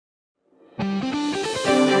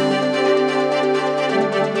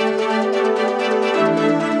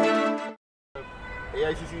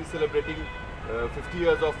is celebrating 50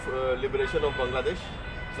 years of liberation of Bangladesh.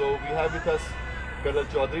 So we have with us Col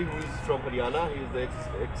Chowdhury, who is from Haryana. He is the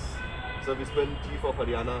ex-serviceman chief of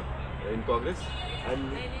Haryana in Congress, and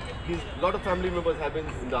his lot of family members have been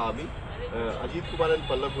in the army. Ajit Kumar and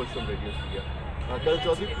Pallav Ghosh from Radiance India. Col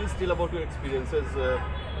Chowdhury, please tell about your experiences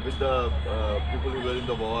with the people who were in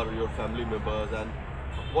the war, your family members, and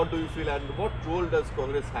what do you feel, and what role does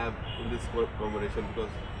Congress have in this commemoration?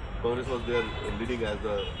 Because Congress was there leading as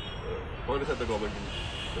the Congress at the government in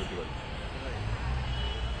 71.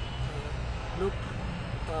 Look,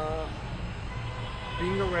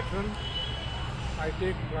 being a veteran, I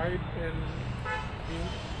take pride in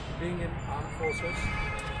being in armed forces,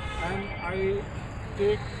 and I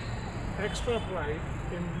take extra pride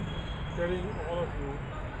in telling all of you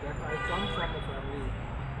that I come from a family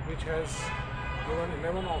which has given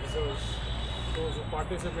 11 officers, those who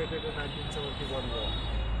participated in 1971 war.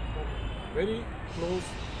 Very close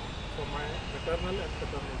for my maternal and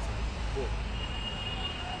paternal side, both.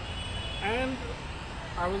 And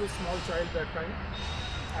I was a small child that time,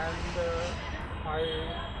 and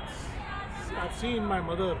I've seen my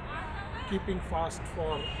mother keeping fast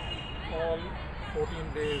for all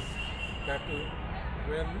 14 days, that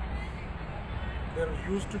when there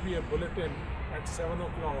used to be a bulletin at 7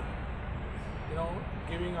 o'clock, you know,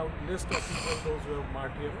 giving out list of people those who were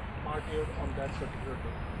martyred on that particular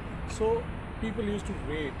day. So people used to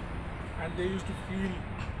wait, and they used to feel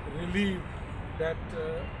relieved that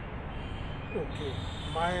okay,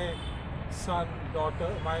 my son or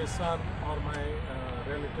my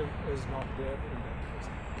relative is not there in that place.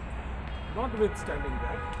 Notwithstanding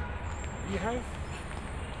that, we have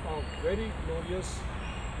a very glorious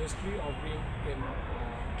history of being in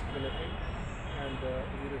military and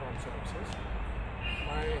uniformed services.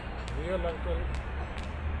 My real uncle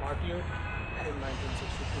martyred in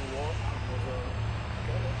 1962 war.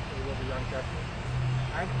 He was a young captain,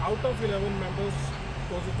 and out of 11 members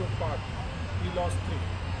those who took part, he lost 3.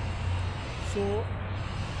 So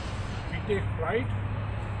we take pride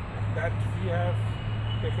that we have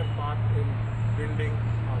taken part in building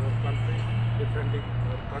our country, defending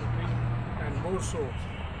our country, and more so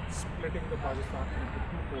splitting the Pakistan into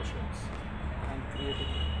 2 portions and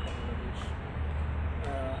creating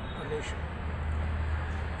a nation.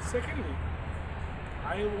 Secondly,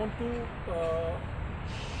 I want to,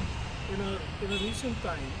 in a recent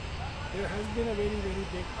time, there has been a very, very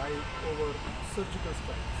big hype over surgical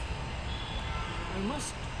strikes. I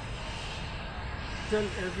must tell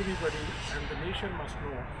everybody, and the nation must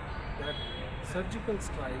know, that surgical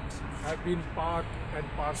strikes have been part and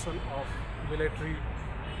parcel of military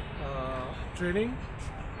training,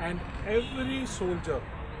 and every soldier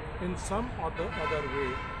in some or the other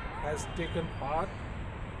way has taken part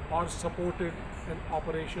or supported an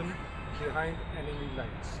operation behind enemy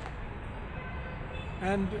lines.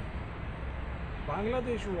 And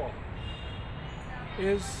Bangladesh war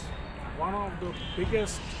is one of the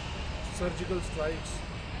biggest surgical strikes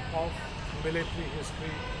of military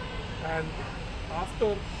history, and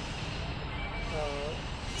after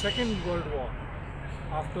Second World War,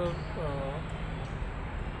 after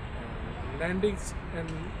landings in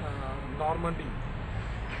Normandy,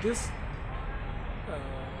 this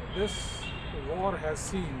war has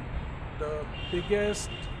seen the biggest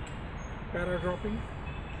paradropping,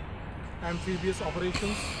 amphibious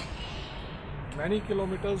operations. Many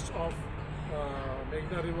kilometers of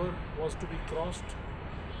Meghna River was to be crossed,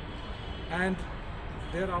 and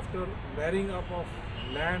thereafter marrying up of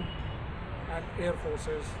land and air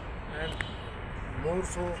forces, and more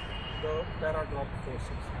so the paradrop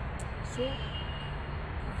forces. So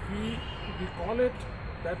we call it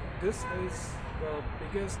that this is the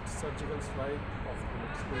biggest surgical strike of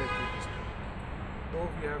military history. Though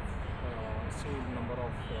we have seen number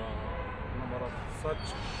of such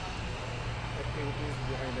activities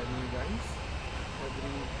behind enemy lines.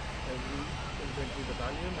 Every infantry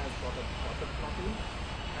battalion has got a backup platoon,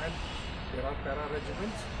 and there are para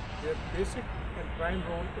regiments. Their basic and prime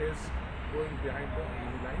role is going behind the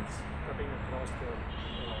enemy lines, cutting across the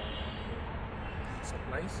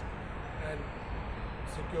supplies and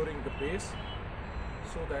securing the base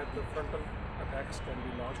so that the frontal attacks can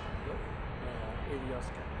be launched and the areas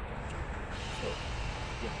can be captured.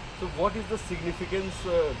 So what is the significance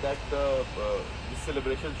that this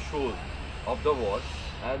celebration shows of the war,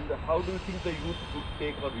 and how do you think the youth could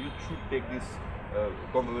take, or youth should take this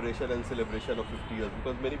commemoration and celebration of 50 years?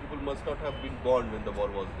 Because many people must not have been born when the war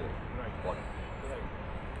was there. Right.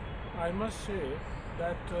 I must say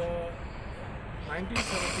that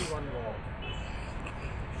 1971 war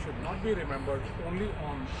should not be remembered only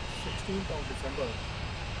on 16th of December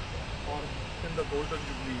or in the Golden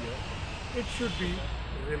Jubilee year. It should be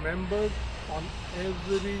remembered on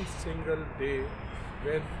every single day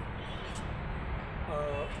when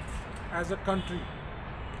as a country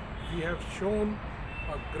we have shown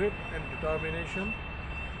a grit and determination,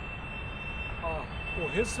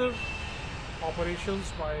 cohesive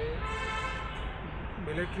operations by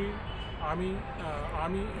military, army,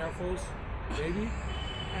 Air Force, Navy,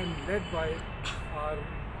 and led by our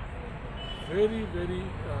very, very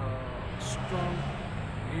strong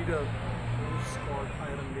leader who is called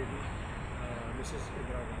Iron Lady, Mrs.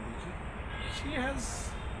 Indira Gandhi ji. She has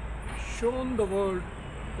shown the world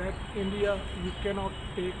that India, you cannot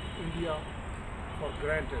take India for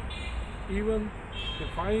granted. Even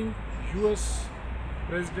defying US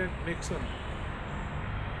President Nixon,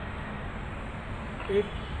 it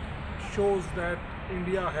shows that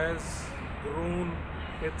India has grown,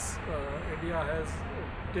 India has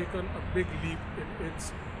taken a big leap in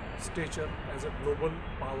its stature as a global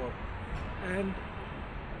power. And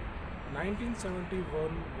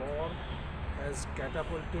 1971 war has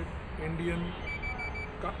catapulted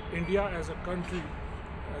India as a country,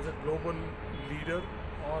 as a global leader,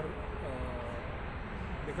 or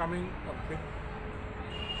becoming a big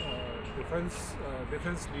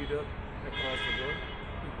defense leader across the world.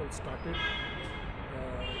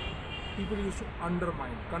 People used to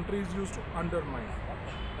undermine, countries used to undermine.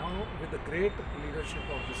 Now with the great leadership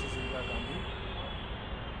of Mrs. Indira Gandhi,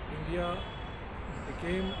 India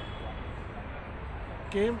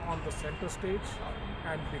came on the center stage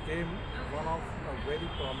and became one of a very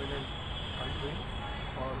prominent country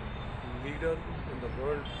or leader in the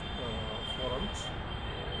world forums,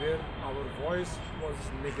 where our voice was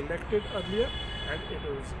neglected earlier and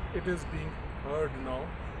it is being heard now.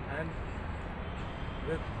 And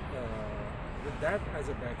with that as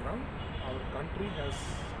a background, our country has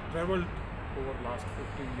traveled over last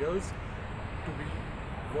 50 years to be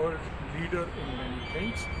world leader in many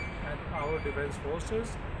things, and our defense forces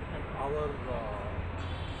and our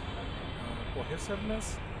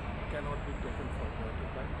cohesiveness cannot be taken for granted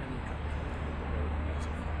by any country in the world.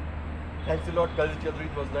 Thanks a lot, Col Chowdhury.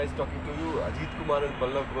 It was nice talking to you. Ajit Kumar and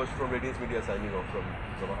Pallav Ghosh from Radiance Media signing off from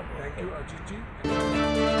Sabah. Thank you, Ajit ji.